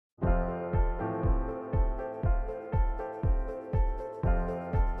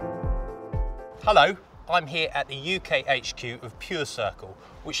Hello, I'm here at the UK HQ of Pure Circle,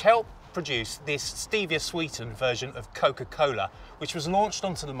 which helped produce this stevia sweetened version of Coca-Cola, which was launched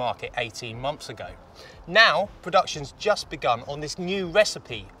onto the market 18 months ago. Now, production's just begun on this new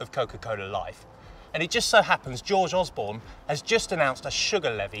recipe of Coca-Cola Life. And it just so happens George Osborne has just announced a sugar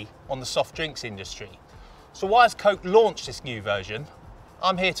levy on the soft drinks industry. So why has Coke launched this new version?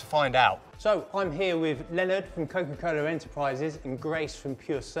 I'm here to find out. So I'm here with Leonard from Coca-Cola Enterprises and Grace from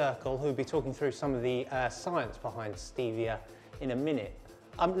Pure Circle, who'll be talking through some of the science behind stevia in a minute.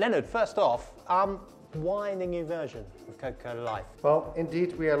 Leonard, first off, why the new version of Coca-Cola Life? Well,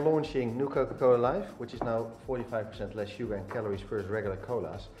 indeed, we are launching new Coca-Cola Life, which is now 45% less sugar and calories versus regular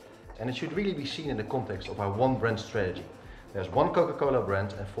colas. And it should really be seen in the context of our one brand strategy. There's one Coca-Cola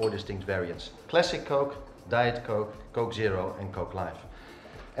brand and 4 distinct variants: Classic Coke, Diet Coke, Coke Zero and Coke Life.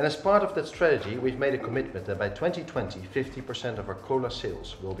 And as part of that strategy, we've made a commitment that by 2020, 50% of our cola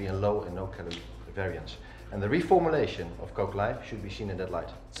sales will be in low and no calorie variants. And the reformulation of Coke Life should be seen in that light.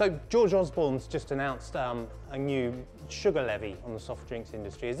 So George Osborne's just announced a new sugar levy on the soft drinks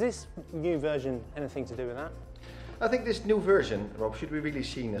industry. Is this new version anything to do with that? I think this new version, Rob, should be really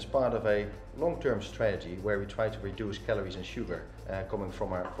seen as part of a long-term strategy where we try to reduce calories and sugar coming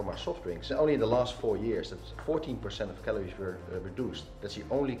from our soft drinks. Only in the last 4 years, that's 14% of calories were reduced. That's the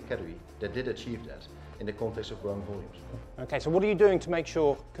only category that did achieve that in the context of growing volumes. Okay, so what are you doing to make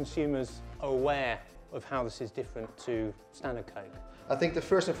sure consumers are aware of how this is different to standard Coke? I think the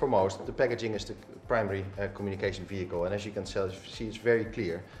first and foremost, the packaging is the primary communication vehicle, and as you can see, it's very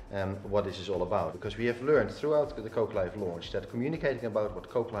clear what this is all about, because we have learned throughout the Coke Life launch that communicating about what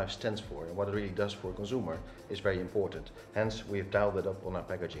Coke Life stands for and what it really does for a consumer is very important. Hence, we have dialed it up on our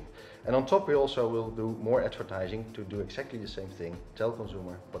packaging. And on top, we also will do more advertising to do exactly the same thing, tell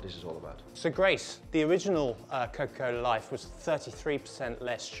consumer what this is all about. So Grace, the original Coca-Cola Life was 33%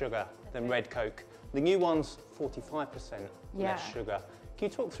 less sugar than Red Coke. The new one's 45% less sugar. Can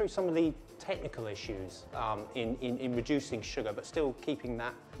you talk through some of the technical issues in reducing sugar but still keeping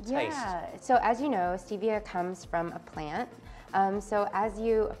that taste? Yeah, so as you know, stevia comes from a plant. So as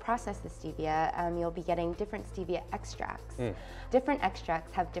you process the stevia, you'll be getting different stevia extracts. Different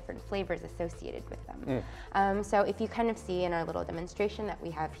extracts have different flavors associated with them. So if you kind of see in our little demonstration that we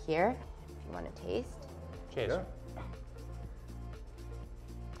have here, if you want to taste. Cheers. Yeah.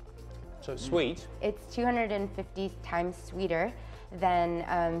 So it's sweet. It's 250 times sweeter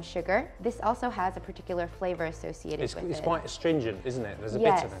than sugar. This also has a particular flavor associated with it. It's quite astringent, isn't it? There's a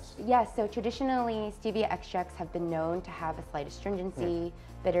bitterness. Yes, so traditionally stevia extracts have been known to have a slight astringency,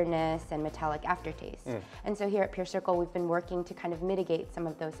 bitterness, and metallic aftertaste. And so here at Pure Circle, we've been working to kind of mitigate some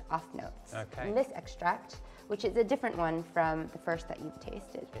of those off notes. Okay. And this extract, which is a different one from the first that you've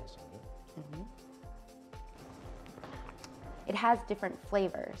tasted. Cheers. It has different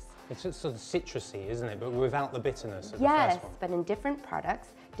flavors. It's sort of citrusy, isn't it? But without the bitterness of the Yes, first one. but in different products,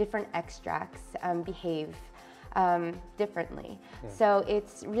 different extracts behave differently. So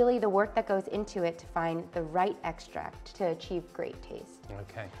it's really the work that goes into it to find the right extract to achieve great taste.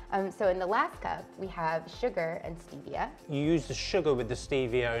 Okay. So in the last cup, we have sugar and stevia. You use the sugar with the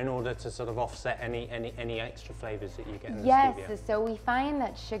stevia in order to sort of offset any extra flavours that you get in the Yes, stevia. so we find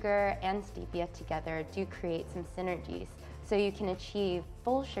that sugar and stevia together do create some synergies. So you can achieve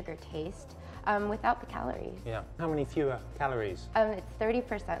full sugar taste without the calories. Yeah. How many fewer calories? It's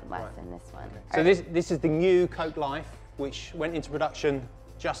 30% less in this one. Okay. So this is the new Coke Life, which went into production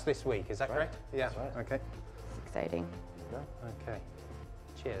just this week. Is that correct? Yeah. That's right. Okay. It's exciting. Okay.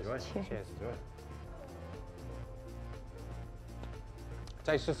 Cheers. Cheers. Cheers.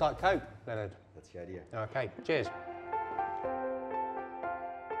 Tastes just like Coke, Leonard. That's the idea. Okay. Cheers.